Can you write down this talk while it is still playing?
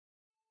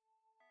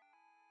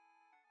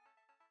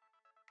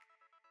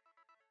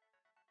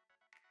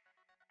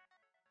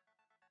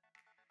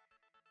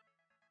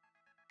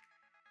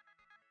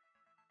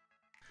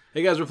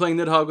Hey guys, we're playing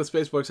Nidhogg with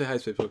Spaceborg. Say hi,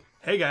 Spaceborg.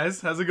 Hey guys,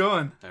 how's it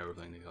going? Alright, we're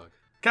playing Nidhogg.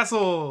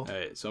 Castle!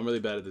 Alright, so I'm really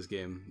bad at this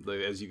game.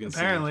 Like, as you can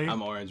see,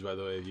 I'm orange, by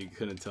the way, if you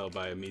couldn't tell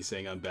by me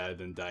saying I'm bad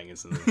and dying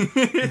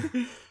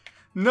instantly.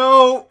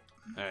 No!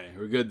 Alright,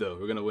 we're good though.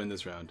 We're gonna win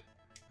this round.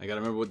 I gotta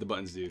remember what the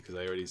buttons do, because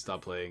I already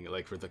stopped playing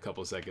like for a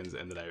couple seconds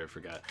and then I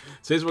forgot.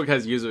 Spaceborg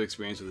has years of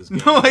experience with this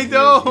game. No, I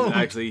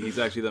don't! He's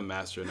actually the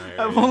master in our area.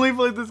 I've only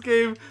played this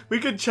game. We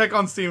could check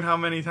on Steam how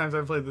many times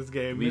I've played this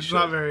game. It's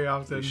not very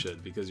often. We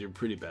should, because you're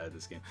pretty bad at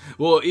this game.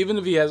 Well, even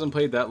if he hasn't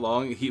played that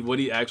long, what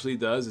he actually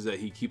does is that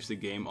he keeps the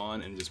game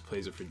on and just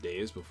plays it for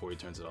days before he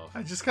turns it off.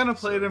 I just kind of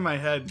play it in my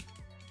head.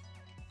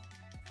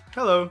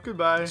 Hello,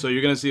 goodbye. So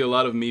you're gonna see a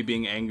lot of me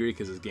being angry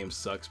because this game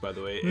sucks. By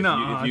the way,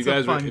 if you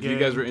guys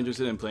were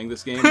interested in playing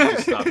this game,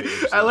 just stop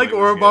it. I like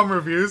Aurabomb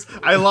reviews.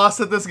 I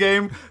lost at this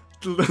game,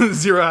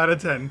 0 out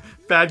of 10.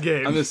 Bad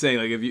game. I'm just saying,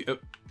 like if you,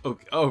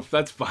 oh,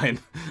 that's fine.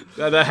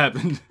 that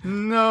happened.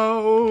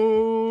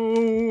 No.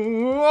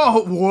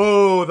 Oh,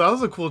 whoa, that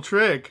was a cool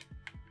trick.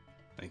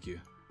 Thank you.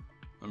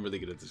 I'm really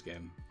good at this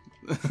game.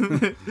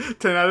 10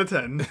 out of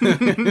 10.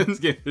 This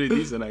game's pretty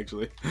decent,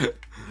 actually.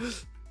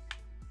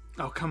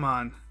 Oh, come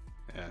on.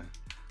 Yeah.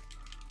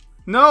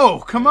 No,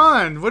 come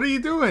on. What are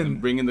you doing? I'm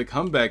bringing the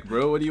comeback,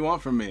 bro. What do you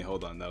want from me?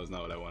 Hold on, that was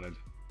not what I wanted.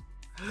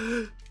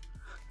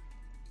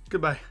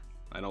 Goodbye.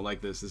 I don't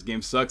like this. This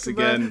game sucks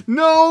again.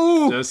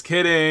 No! Just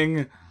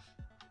kidding.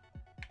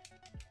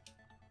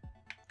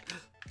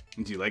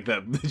 Did you like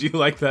that? Did you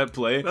like that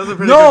play? That was a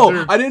pretty good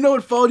joke. I didn't know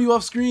it followed you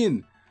off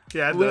screen.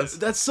 Yeah, it does.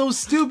 That's so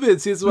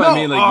stupid. See, that's what I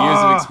mean. Like years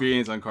of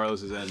experience on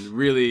Carlos's end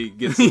really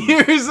gets some,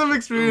 years of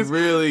experience.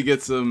 Really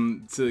gets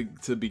him to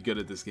be good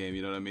at this game.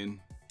 You know what I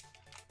mean?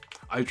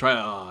 I try.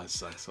 Oh, it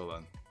sucks. Hold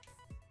on.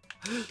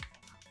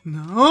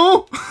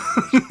 No.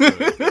 Right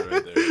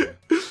there.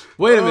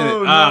 Wait a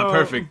minute. No.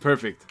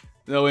 Perfect.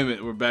 No, wait a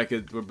minute. We're back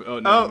at. Oh,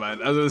 never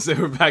mind. I was gonna say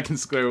we're back in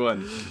square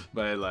one,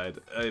 but I lied.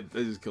 I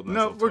just killed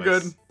myself. No, we're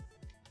good.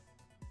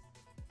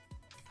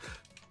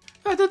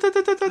 Oh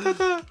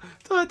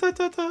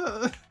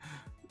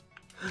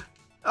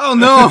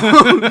no!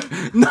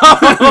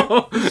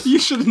 No! You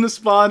shouldn't have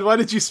spawned. Why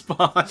did you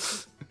spawn?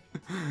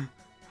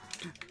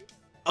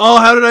 Oh,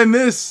 how did I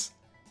miss?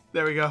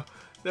 There we go.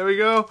 There we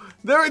go.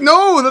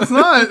 No, that's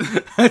not.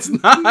 That's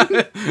not.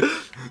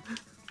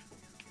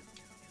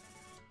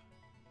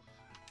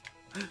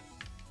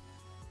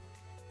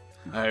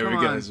 Alright, here we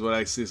go. This is what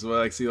I see. This is what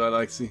I see. What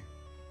I see.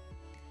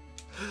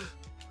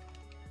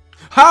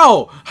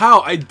 How?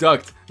 I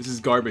ducked. This is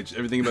garbage.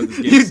 Everything about this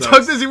game You sucks.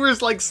 ducked as you were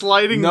like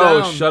sliding down.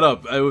 No, shut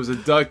up. It was a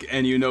duck,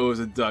 and you know it was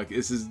a duck.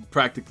 This is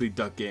practically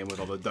duck game with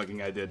all the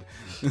ducking I did.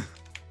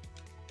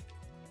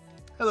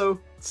 Hello.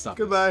 Stop.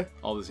 Goodbye. This.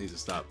 All this needs to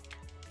stop.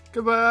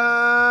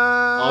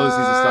 Goodbye. All this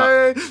needs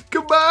to stop.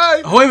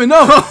 Goodbye. Oh, wait a minute.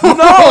 No.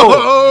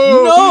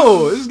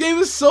 No. This game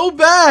is so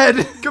bad.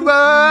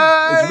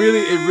 Goodbye.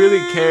 It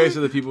really cares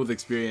for the people with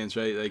experience,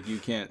 right? Like you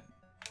can't.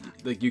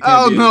 Like you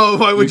can't. Oh no!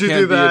 Why would you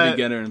do that? You can't be a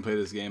beginner and play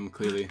this game.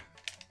 Clearly,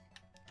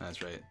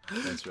 that's right.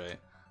 That's right.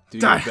 Do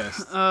your best.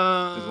 Just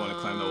want to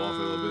climb the wall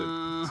for a little bit.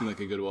 Seems like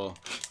a good wall.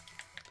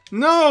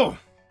 No.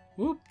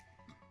 Whoop.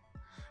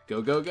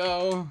 Go go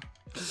go.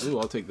 Ooh,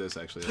 I'll take this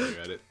actually. While you're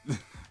at it.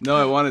 No,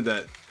 I wanted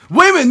that.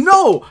 Wait a minute!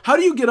 No! How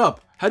do you get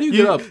up? How do you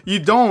get up? You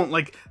don't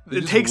like.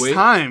 It takes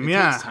time. It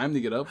takes time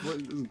to get up. What?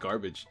 This is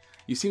garbage.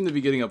 You seem to be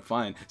getting up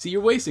fine. See,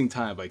 you're wasting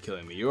time by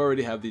killing me. You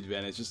already have the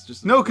advantage.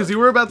 Just no, because you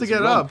were about to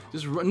get up.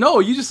 Just run. No,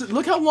 you just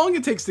look how long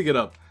it takes to get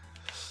up.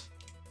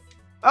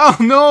 Oh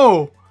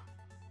no!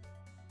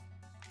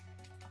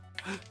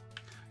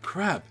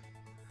 Crap!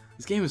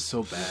 This game is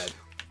so bad.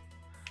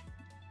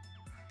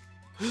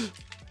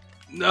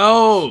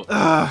 No!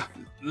 Ugh.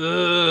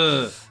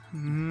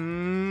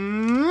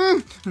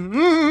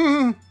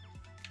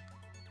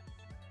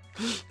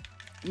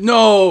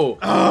 No!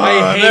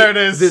 I hate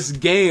this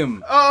game.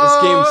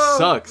 This game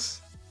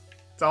sucks.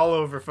 It's all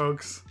over,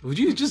 folks. Would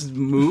you just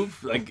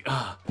move? Like,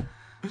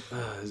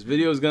 this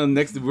video is gonna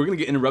we're gonna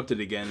get interrupted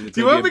again. Do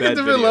you want to make a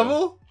different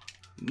level?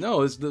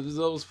 No, this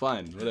level's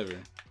fine. Whatever.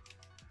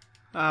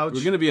 Ouch.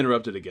 We're gonna be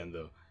interrupted again,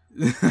 though.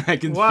 I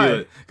can feel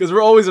it. Because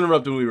we're always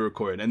interrupted when we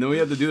record, and then we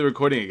have to do the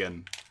recording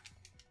again.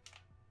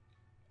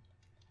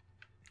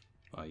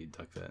 Oh, you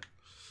ducked that.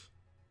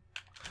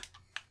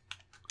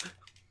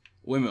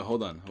 Wait a minute,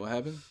 hold on. What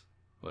happened?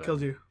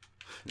 Killed you.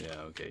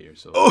 Yeah, okay, you're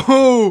so...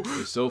 Oh!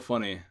 You're so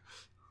funny.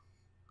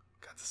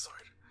 Got the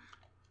sword.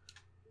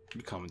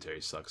 Your commentary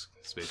sucks,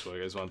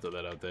 Spaceborg. I just want to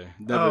throw that out there.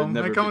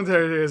 My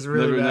commentary is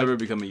really bad. Never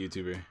become a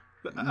YouTuber.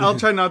 I'll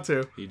try not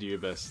to. You do your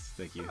best.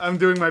 Thank you. I'm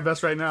doing my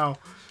best right now.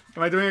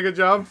 Am I doing a good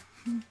job?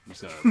 I'm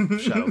just gonna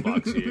shadow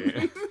box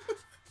you.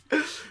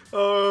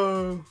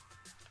 Oh...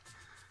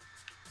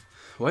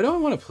 Why do I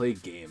want to play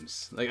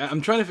games? Like, I'm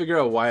trying to figure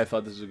out why I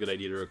thought this was a good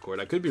idea to record.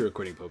 I could be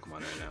recording Pokemon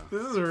right now.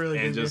 This is a really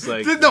good just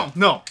game. Like...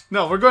 No,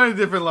 we're going to a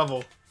different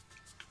level.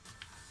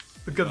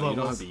 The good levels. You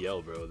don't have to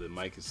yell, bro. The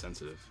mic is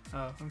sensitive.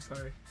 Oh, I'm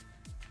sorry.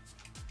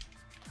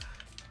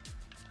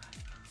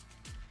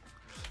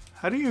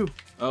 How do you...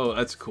 Oh,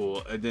 that's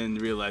cool. I didn't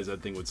realize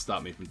that thing would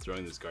stop me from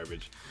throwing this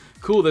garbage.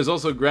 Cool, there's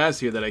also grass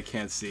here that I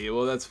can't see.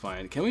 Well, that's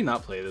fine. Can we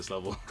not play this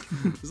level?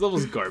 This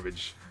level's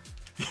garbage.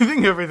 You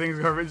think everything's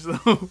garbage,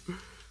 though?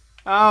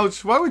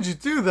 Ouch, why would you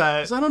do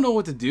that? 'Cause I don't know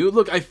what to do.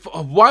 Look,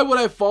 why would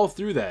I fall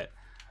through that?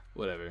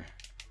 Whatever.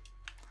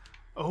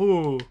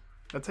 Oh,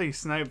 that's how you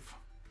snipe.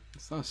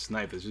 It's not a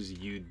snipe, it's just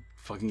you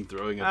fucking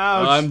throwing it.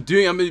 Ouch. I'm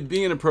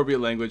being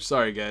inappropriate language.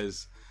 Sorry,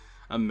 guys.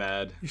 I'm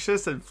mad. You should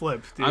have said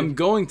flip, dude. I'm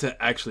going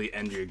to actually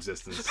end your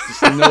existence.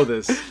 Just know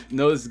this.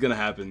 Know this is gonna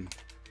happen.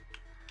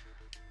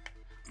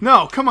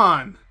 No, come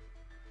on.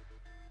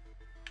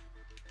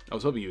 I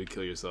was hoping you would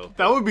kill yourself.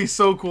 That would be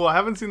so cool. I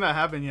haven't seen that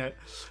happen yet.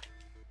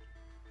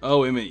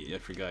 Oh, wait a minute. I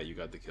forgot you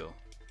got the kill.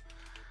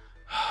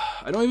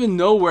 I don't even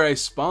know where I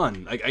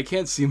spawn. I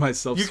can't see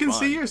myself You can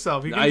spawn. see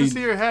yourself. You can just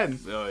see your head.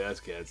 Oh, yeah, that's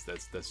okay.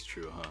 That's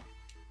true, huh?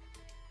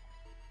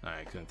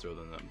 Alright, I couldn't throw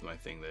my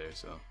thing there,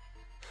 so...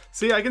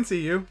 See, I can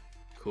see you.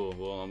 Cool.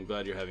 Well, I'm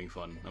glad you're having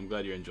fun. I'm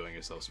glad you're enjoying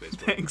yourself, Spaceborg.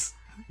 Thanks.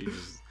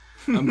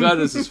 I'm glad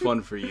this is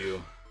fun for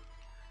you.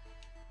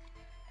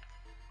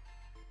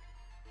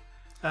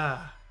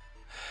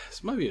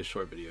 This might be a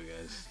short video,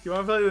 guys. You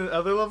want to play the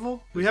other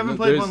level? We haven't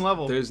played one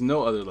level. There's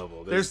no other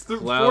level. There's 4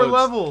 clouds.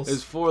 levels.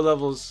 There's 4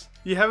 levels.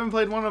 You haven't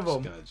played one of them.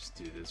 I'm just gonna just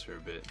do this for a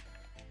bit.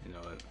 You know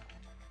what?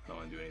 I don't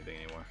want to do anything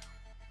anymore.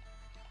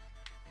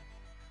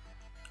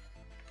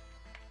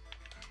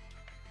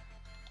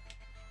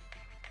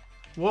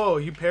 Whoa,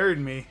 you parried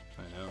me.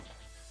 I know.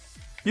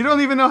 You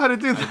don't even know how to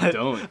do that. I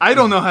don't. I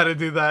don't know how to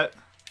do that.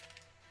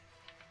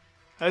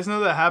 I just know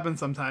that happens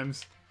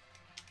sometimes.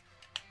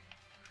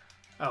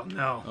 Oh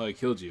no. Oh, I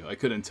killed you. I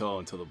couldn't tell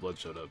until the blood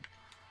showed up.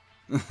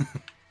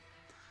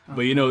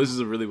 But you know, this is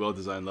a really well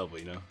designed level,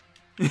 you know?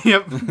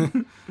 Yep.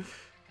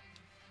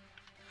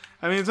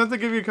 I mean, it's not to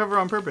give you cover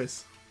on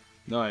purpose.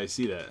 No, I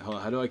see that. Hold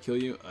on, how do I kill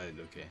you?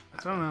 Okay.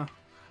 I don't know.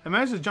 I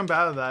managed to jump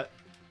out of that.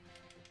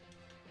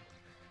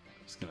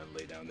 I'm just gonna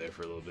lay down there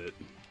for a little bit.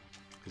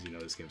 Because you know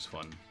this game's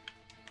fun.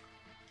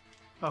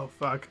 Oh,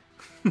 fuck.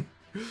 Jump,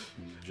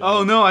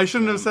 Oh no, I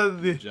shouldn't have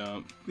said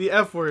the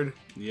F word.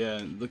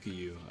 Yeah, look at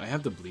you. I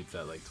have to bleep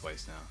that like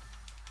twice now.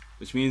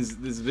 Which means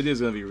this video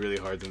is going to be really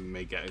hard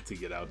to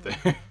get out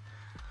there.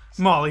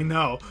 Molly,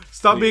 no.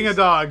 Stop being a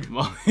dog.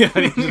 Molly,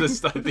 I need you to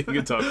stop being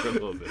a dog for a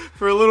little bit.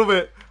 For a little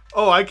bit.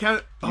 Oh, I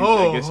can't.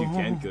 I guess you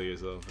can kill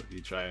yourself if you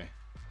try.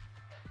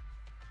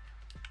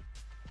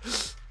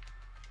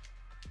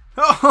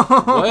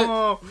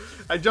 What?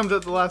 I jumped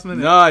at the last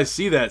minute. No, I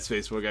see that,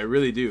 Spaceborg. I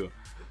really do.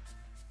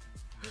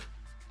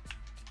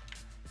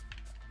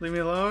 Leave me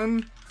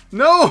alone.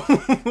 No!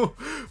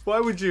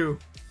 Why would you?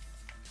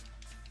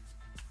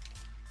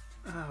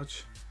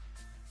 Ouch.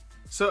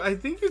 So I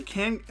think you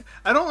can...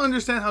 I don't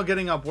understand how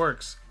getting up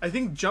works. I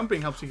think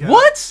jumping helps you get up.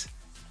 What?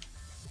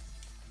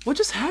 What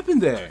just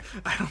happened there?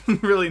 I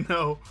don't really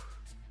know.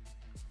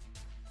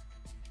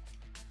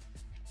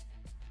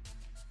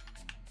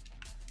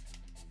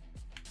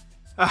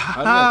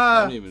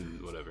 I don't even...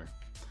 Whatever.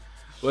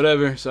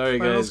 Whatever. Sorry,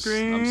 Final guys.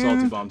 screen. I'm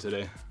SALTYBOMB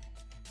today.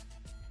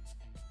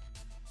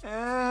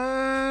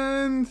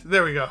 And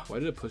there we go. Why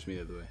did it push me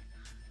the other way?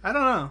 I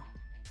don't know.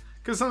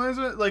 Because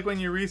sometimes, like when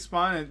you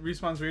respawn, it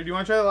respawns weird. Do you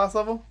want to try the last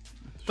level?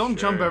 Don't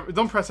jump.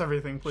 Don't press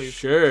everything, please.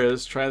 Sure.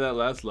 Let's try that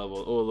last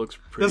level. Oh, it looks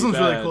pretty. This one's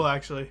bad. really cool,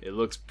 actually. It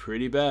looks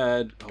pretty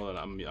bad. Hold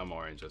on, I'm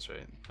orange. That's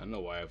right. I don't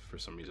know why. For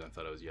some reason, I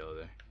thought I was yellow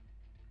there.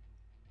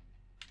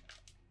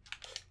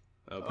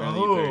 Oh,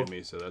 apparently you parried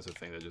me, so that's a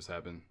thing that just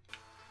happened.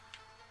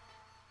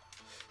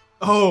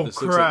 Oh this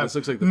crap! This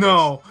looks like the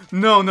no, best.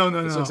 no.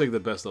 This looks like the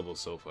best level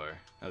so far,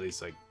 at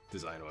least like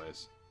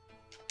design-wise.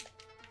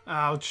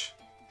 Ouch.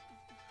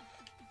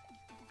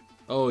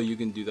 Oh, you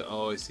can do that.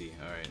 Oh, I see.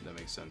 All right, that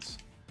makes sense.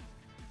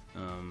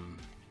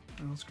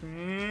 Final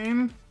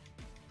screen.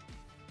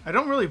 I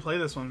don't really play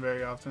this one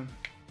very often.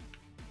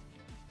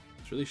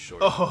 It's really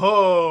short.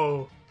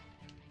 Oh,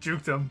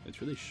 juked him. It's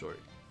really short.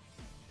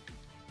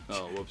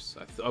 Oh, whoops.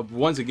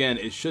 Once again,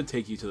 it should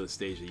take you to the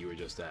stage that you were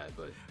just at,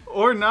 but...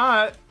 Or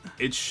not.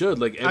 It should,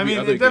 like every other game.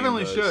 I mean, it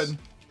definitely should.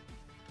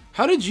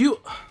 How did you...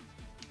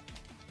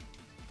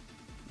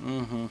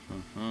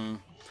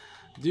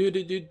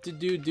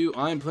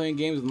 I'm playing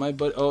games with my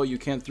buddy. Oh, you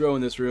can't throw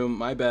in this room.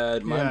 My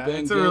bad. I'm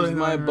playing games with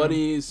my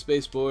buddy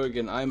Spaceborg,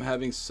 and I'm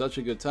having such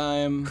a good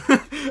time.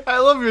 I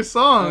love your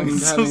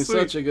songs. I'm having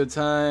such a good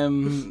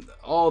time.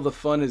 All the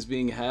fun is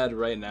being had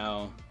right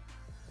now.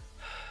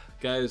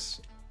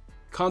 Guys,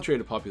 contrary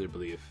to popular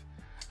belief,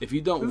 if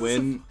you don't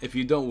win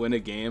a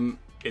game,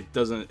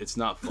 it's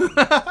not fun.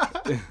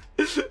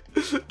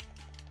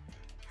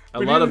 A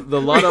lot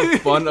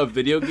of fun of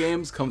video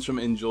games comes from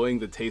enjoying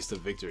the taste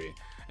of victory.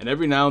 And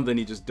every now and then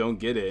you just don't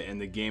get it and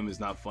the game is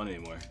not fun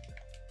anymore.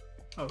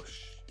 Oh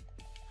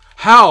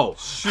How?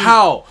 Shoot.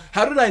 How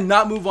did I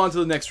not move on to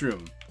the next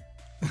room?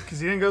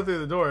 Because you didn't go through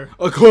the door.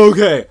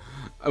 Okay.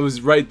 I was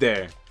right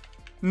there.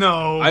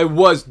 No. I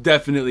was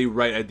definitely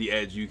right at the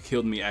edge. You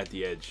killed me at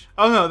the edge.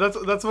 Oh no,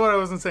 that's what I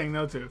wasn't saying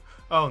no to.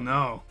 Oh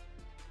no.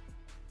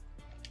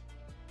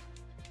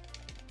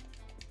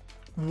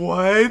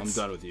 What? I'm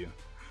done with you.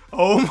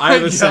 Oh my I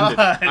have ascended.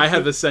 god. I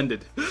have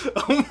ascended.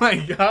 Oh my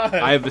god.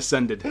 I have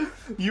ascended.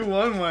 You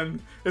won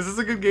one. Is this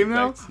a good game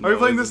now? No, Are we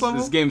playing this level?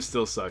 This game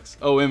still sucks.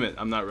 Oh, wait a minute.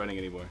 I'm not running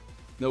anymore.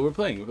 No, we're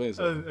playing. We're playing this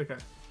level. Okay.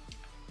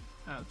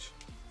 Ouch.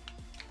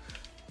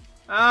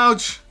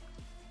 Ouch.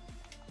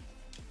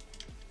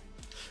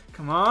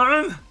 Come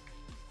on.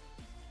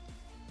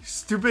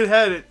 Stupid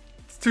head.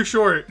 It's too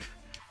short.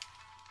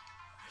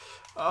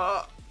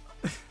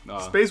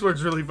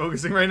 Spaceborg's really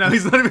focusing right now.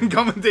 He's not even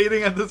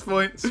commentating at this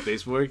point.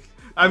 Spaceborg?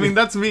 I mean,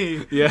 that's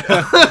me. Yeah.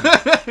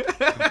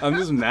 I'm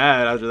just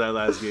mad after that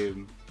last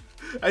game.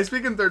 I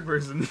speak in third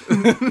person.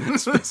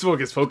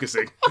 Spaceborg is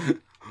focusing.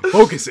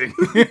 Focusing.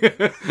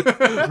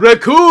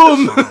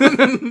 Raccoon!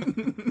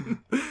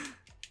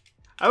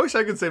 I wish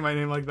I could say my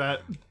name like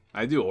that.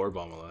 I do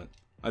Aurabomb a lot.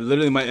 I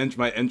literally,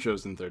 my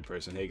intro's in third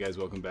person. Hey guys,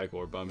 welcome back.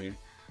 Aurabomb here.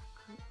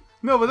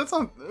 No, but that's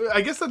not.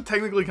 I guess that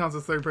technically counts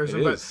as third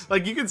person. But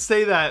like, you could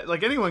say that.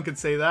 Like, anyone could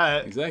say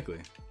that. Exactly.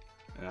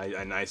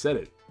 And I said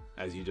it,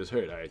 as you just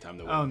heard. All right, time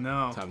to win. Oh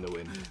no. Time to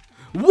win.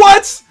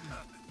 What?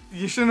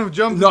 You shouldn't have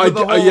jumped. No, into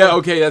the hole. yeah,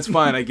 okay, that's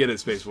fine. I get it,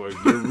 Spaceborg.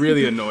 You're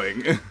really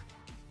annoying.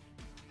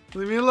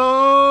 Leave me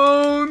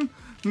alone.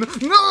 No,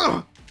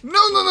 no,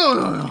 no, no,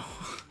 no, no.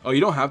 Oh, you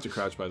don't have to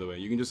crouch, by the way.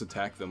 You can just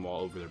attack them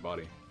all over their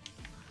body.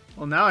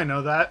 Well, now I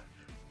know that.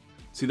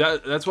 See,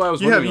 that's why I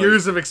was You have wondering,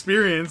 years of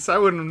experience. I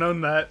wouldn't have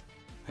known that.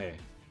 Hey.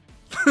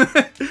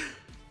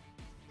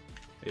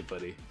 Hey,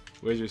 buddy.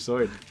 Where's your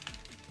sword?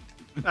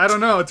 I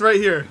don't know. It's right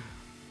here.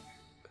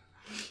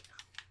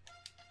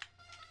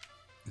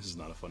 This is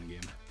not a fun game.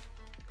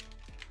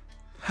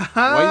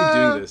 Why are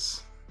you doing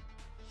this?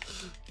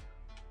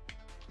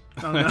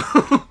 Oh, no.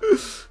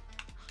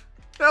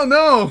 Oh,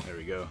 no. There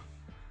we go.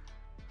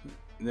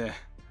 Nah.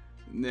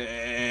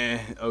 Nah.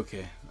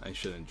 Okay. I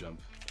shouldn't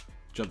jump.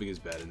 Jumping is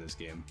bad in this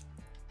game.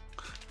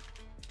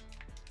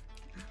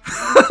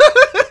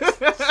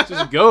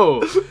 Just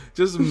go.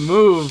 Just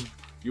move.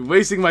 You're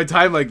wasting my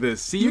time like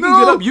this. See, you can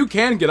get up. You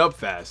can get up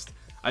fast.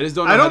 I just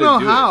don't know how to do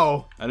it.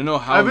 I don't know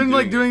how. I've been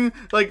like doing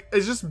like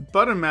it's just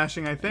button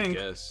mashing, I think.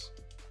 Yes.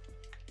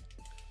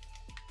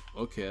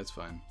 Okay, that's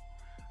fine.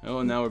 Oh,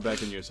 and now we're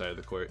back in your side of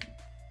the court.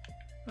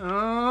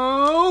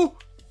 Oh.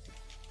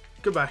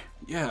 Goodbye.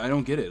 Yeah, I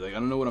don't get it. Like, I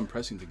don't know what I'm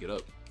pressing to get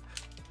up.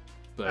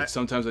 But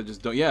sometimes I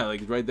just don't. Yeah,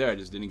 like right there, I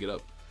just didn't get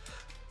up.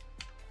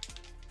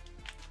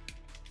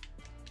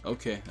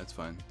 Okay, that's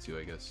fine. Too,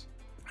 I guess.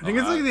 I think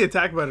it's like the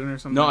attack button or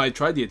something. No, I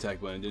tried the attack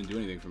button. It didn't do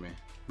anything for me.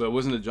 But it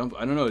wasn't a jump.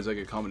 I don't know. It's like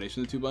a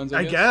combination of two buttons,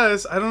 I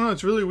guess. I don't know.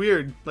 It's really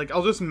weird. Like,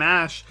 I'll just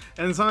mash,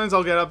 and sometimes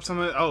I'll get up.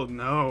 Sometimes, oh,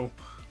 no.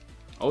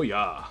 Oh,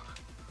 yeah.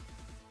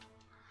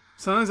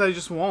 Sometimes I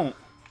just won't.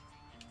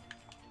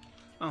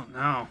 Oh,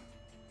 no.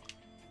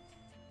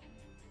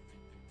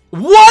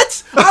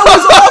 What? I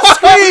was off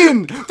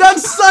screen!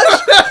 That's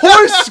such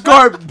horse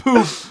scarp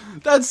poop.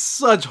 That's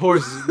such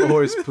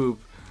horse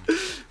poop.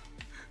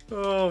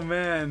 Oh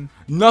man.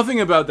 Nothing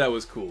about that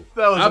was cool.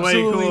 That was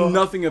absolutely way cool.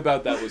 Nothing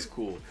about that was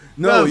cool.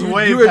 No, you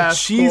are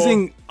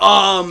cheesing. Cool.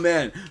 Oh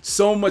man,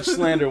 so much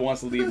slander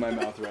wants to leave my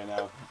mouth right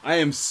now. I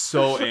am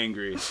so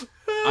angry.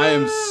 I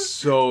am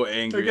so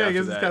angry. Okay, I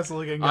guess after it's that.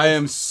 Castle again, I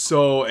am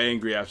so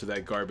angry after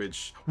that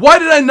garbage. Why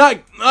did I not?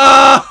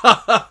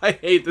 Ah, I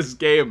hate this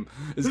game.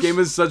 This game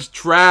is such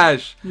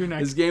trash. You're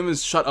next. This game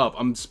is. Shut up.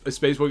 I'm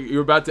Spaceborg.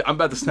 I'm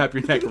about to snap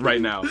your neck right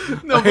now.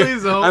 No,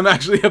 please don't. I'm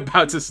actually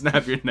about to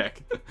snap your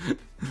neck.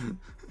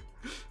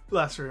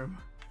 Last room.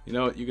 You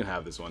know what? You can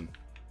have this one.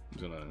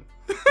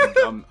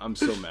 I'm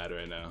so mad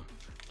right now.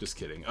 Just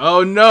kidding.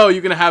 Oh no,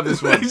 you can have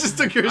this one. I just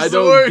took your sword. I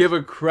don't give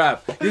a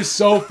crap. You're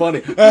so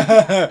funny.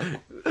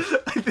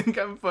 I think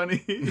I'm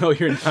funny. No,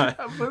 you're not.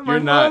 You're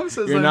not.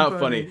 You're not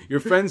funny. Your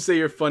friends say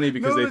you're funny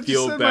because they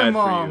feel bad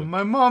for you.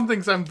 My mom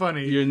thinks I'm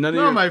funny. You're none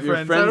of my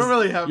friends. I don't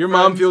really have. Your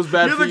friends. mom feels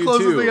bad for you too. You're the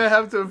closest thing I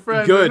have to a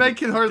friend. Good. And I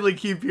can hardly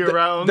keep you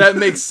around. That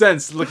makes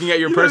sense. Looking at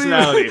your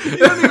personality. You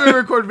don't even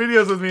record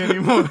videos with me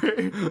anymore.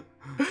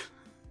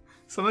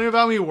 Something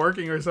about me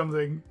working or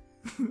something.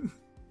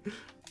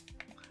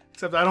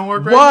 Except I don't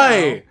work right now.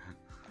 Why?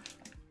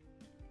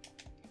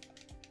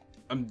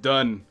 I'm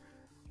done.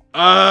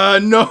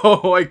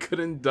 No, I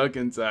couldn't duck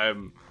in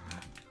time.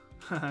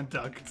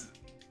 Ducked.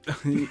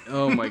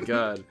 Oh my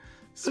god.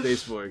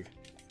 Spaceborg.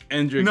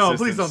 End your existence. No,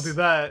 please don't do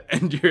that.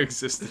 End your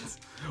existence.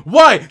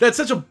 Why? That's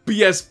such a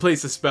BS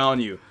place to spawn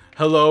you.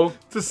 Hello?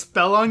 To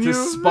spell on you?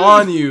 To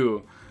spawn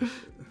you.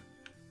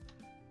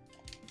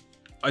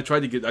 I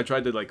tried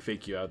to like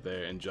fake you out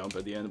there and jump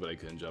at the end, but I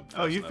couldn't jump.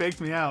 Oh, you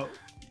faked me out.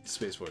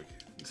 Spaceborg.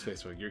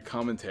 Spaceborg, your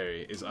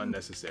commentary is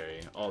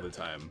unnecessary all the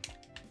time.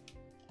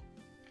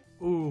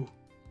 Ooh.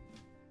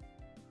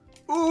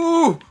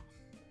 Ooh!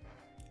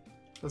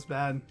 That's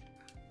bad.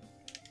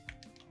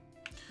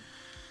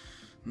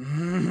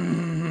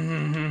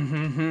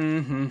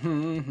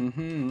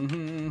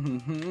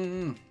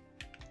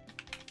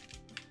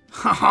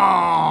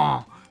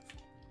 Haha!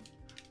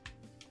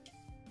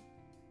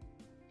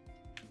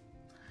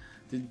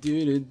 This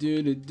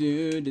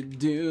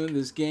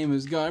game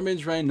is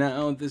garbage right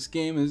now. This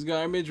game is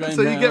garbage right now. That's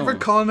what you get for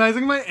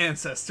colonizing my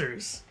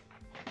ancestors.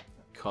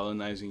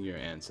 Colonizing your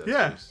ancestors.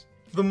 Yeah,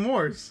 the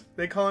Moors.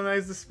 They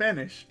colonized the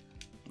Spanish.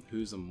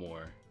 Who's a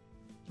Moor?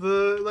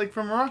 Like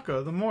from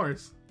Morocco, the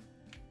Moors.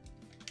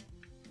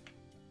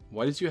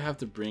 Why did you have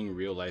to bring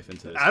real life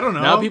into this? I don't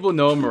know. Now people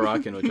know I'm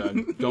Moroccan, which I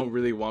don't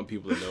really want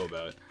people to know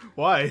about.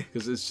 Why?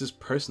 Because it's just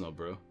personal,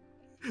 bro.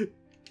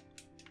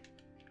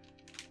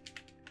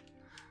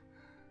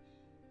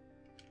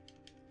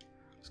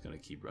 Just gonna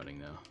keep running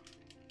now.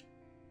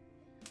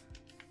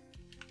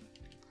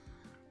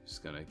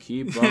 Just gonna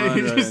keep on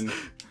running.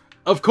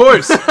 Of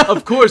course,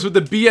 with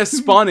the BS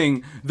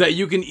spawning that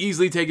you can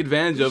easily take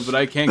advantage of, but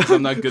I can't because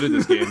I'm not good at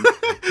this game.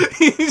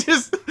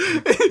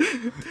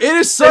 It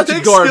is such it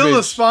takes garbage. Skill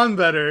to spawn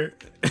better.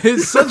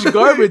 It's such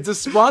garbage. The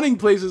spawning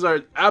places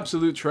are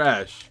absolute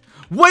trash.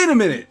 Wait a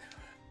minute.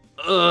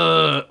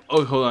 Oh,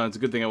 hold on. It's a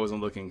good thing I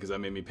wasn't looking because that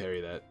made me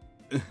parry that.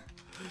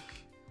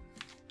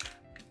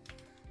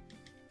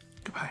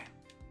 Goodbye.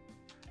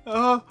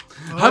 How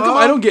come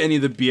I don't get any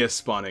of the BS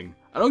spawning?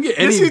 I don't get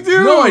any. Yes, you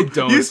do. No, I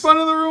don't. You spawn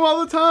in the room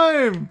all the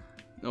time.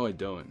 No, I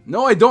don't.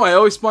 No, I don't. I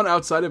always spawn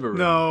outside of a room.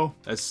 No.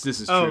 This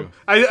is true.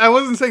 I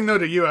wasn't saying no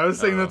to you. I was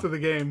saying no to the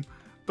game.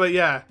 But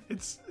yeah,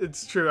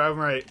 it's true. I'm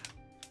right.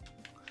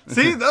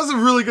 See, that was a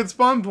really good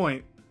spawn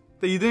point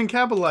that you didn't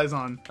capitalize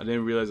on. I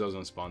didn't realize I was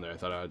on spawn there. I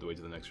thought I had to wait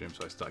to the next room,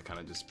 so I kind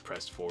of just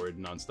pressed forward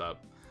nonstop.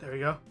 There we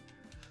go.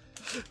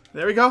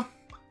 There we go.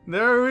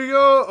 There we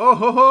go. Oh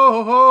ho ho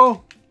ho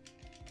ho.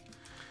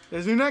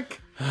 There's your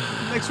neck.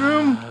 Next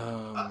room.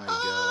 Oh my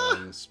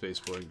god,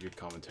 Spaceborg, your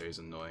commentary is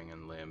annoying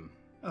and lame.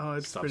 Oh,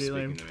 it's Stop pretty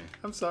speaking lame. to me.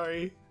 I'm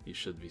sorry. You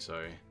should be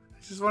sorry.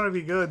 I just want to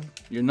be good.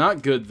 You're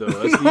not good though.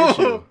 That's the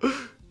issue.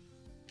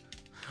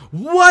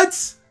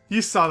 What?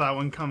 You saw that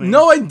one coming.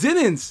 No, I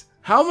didn't.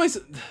 How am I?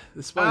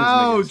 The spawn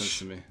isn't making sense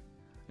to me.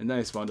 And then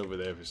I spawned over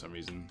there for some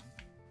reason.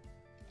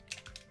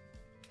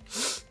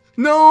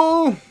 No.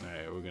 All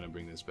right, we're gonna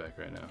bring this back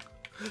right now.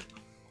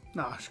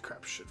 Nah,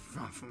 crap, shit.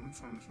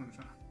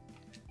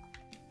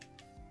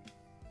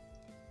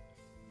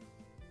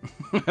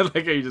 I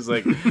like how you're just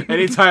like,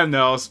 anytime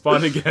now, I'll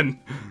spawn again.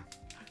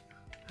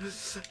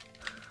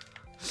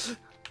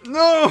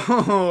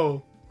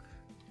 No!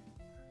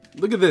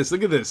 Look at this,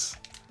 look at this.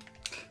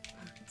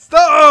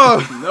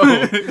 Stop!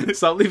 No,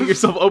 stop leaving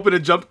yourself open to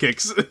jump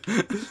kicks.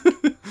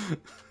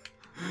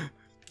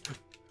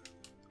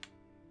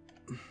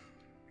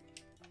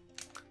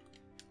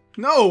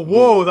 No,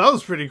 whoa, that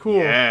was pretty cool.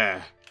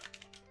 Yeah.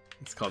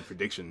 It's called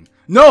prediction.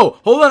 No,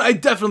 hold on, I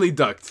definitely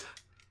ducked.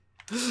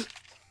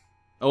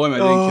 Oh, wait, I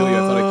didn't kill you, I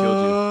thought I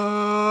killed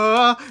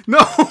you. No,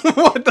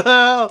 what the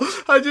hell?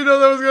 How'd you know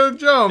that was gonna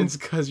jump? It's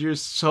because you're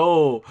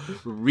so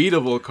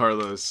readable,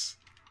 Carlos.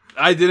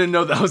 I didn't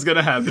know that was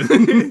gonna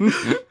happen.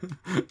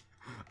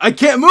 I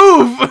can't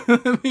move!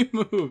 Let me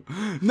move.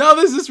 Now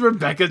this is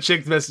Rebecca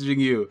chick messaging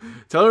you.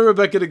 Tell her,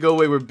 Rebecca, to go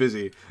away, we're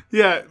busy.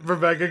 Yeah,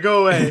 Rebecca,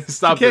 go away.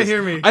 Stop You can't this.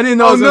 hear me. I didn't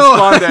know I was gonna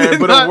spawn there,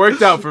 but it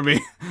worked out for me.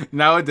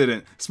 Now it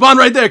didn't. Spawn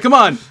right there, come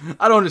on!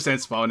 I don't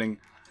understand spawning.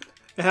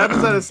 It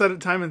happens at a set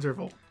time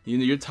interval. You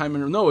know, your time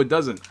in... No, it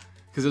doesn't.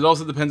 Because it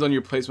also depends on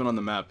your placement on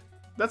the map.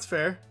 That's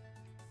fair.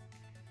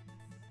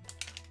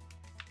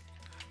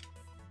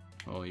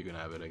 Oh, you can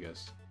have it, I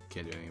guess.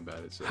 Can't do anything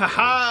about it. So,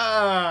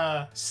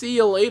 Haha! See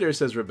you later,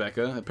 says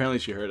Rebecca. Apparently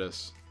she heard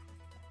us.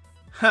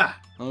 Ha!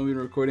 How long have we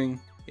been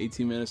recording?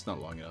 18 minutes? Not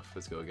long enough.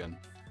 Let's go again.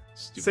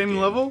 Stupid Same game.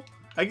 level?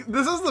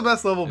 This is the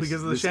best level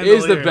because of the this chandelier.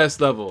 This is the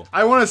best level.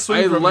 I want to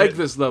swing from like it.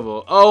 this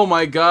level. Oh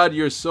my god,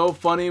 you're so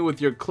funny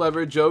with your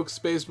clever jokes,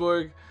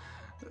 Spaceborg.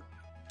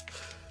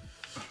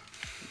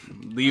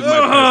 Leave my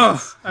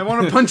presence. I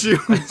want to punch you.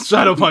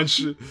 Shadow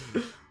punch.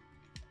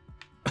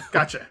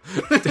 Gotcha.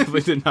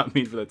 Definitely did not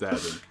mean for that to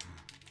happen.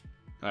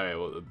 Alright,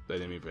 well, I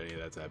didn't mean for any of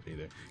that to happen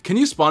either. Can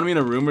you spawn me in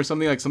a room or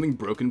something? Like something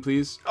broken,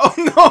 please? Oh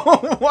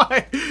no!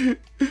 Why?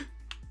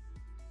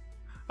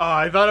 Oh,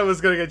 I thought it was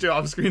going to get you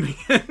off screen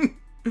again.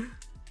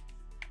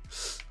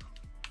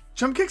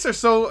 Jump kicks are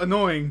so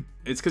annoying.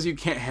 It's because you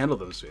can't handle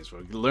them,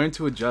 Spaceborg. Learn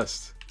to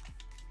adjust.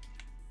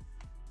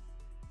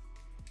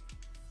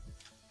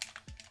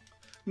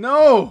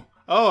 No!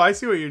 Oh, I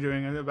see what you're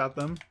doing about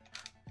them.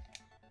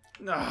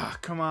 Ah,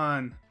 come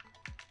on.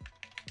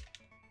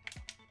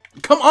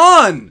 Come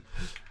on!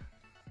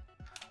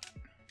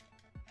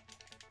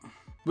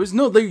 There's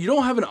no, you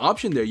don't have an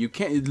option there. You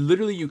can't,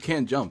 literally you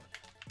can't jump.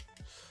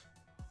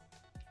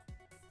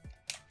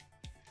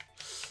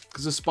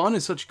 Because the spawn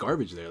is such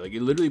garbage there. Like,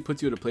 it literally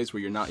puts you at a place where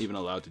you're not even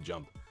allowed to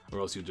jump. Or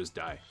else you'll just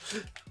die.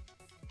 There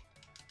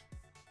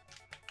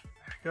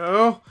we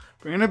go.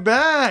 Bringing it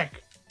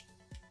back.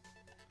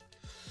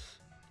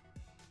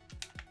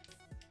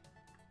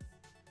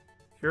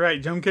 You're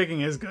right, jump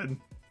kicking is good.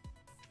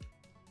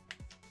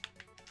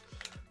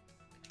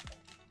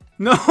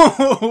 No,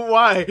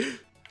 why?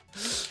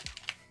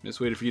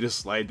 Just waited for you to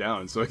slide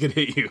down so I could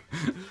hit you.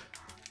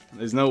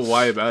 There's no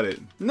why about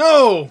it.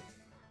 No!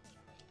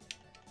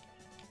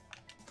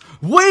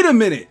 Wait a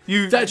minute!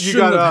 You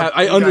shouldn't have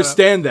happened. I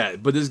understand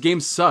that, but this game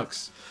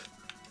sucks.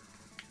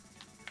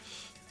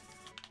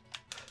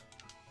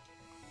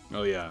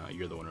 Oh yeah,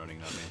 you're the one running,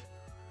 not me.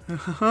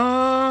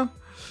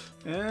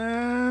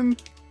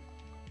 And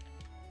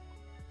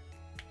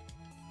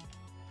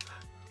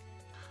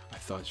I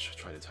thought I should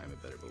try to time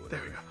it better, but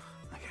whatever. there we go.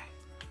 Okay.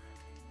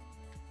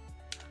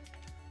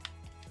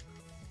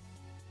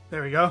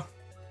 There we go.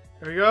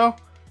 There we go.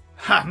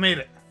 Ha! Made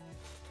it.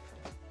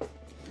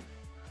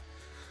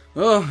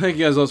 Well, thank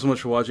you guys all so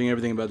much for watching.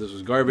 Everything about this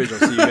was garbage. I'll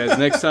see you guys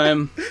next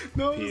time.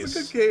 No, it was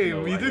a good game.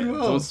 No, you did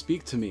well. Don't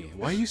speak to me.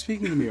 Why are you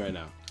speaking to me right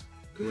now?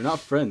 We're not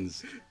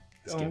friends.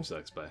 This game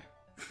sucks.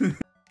 Bye.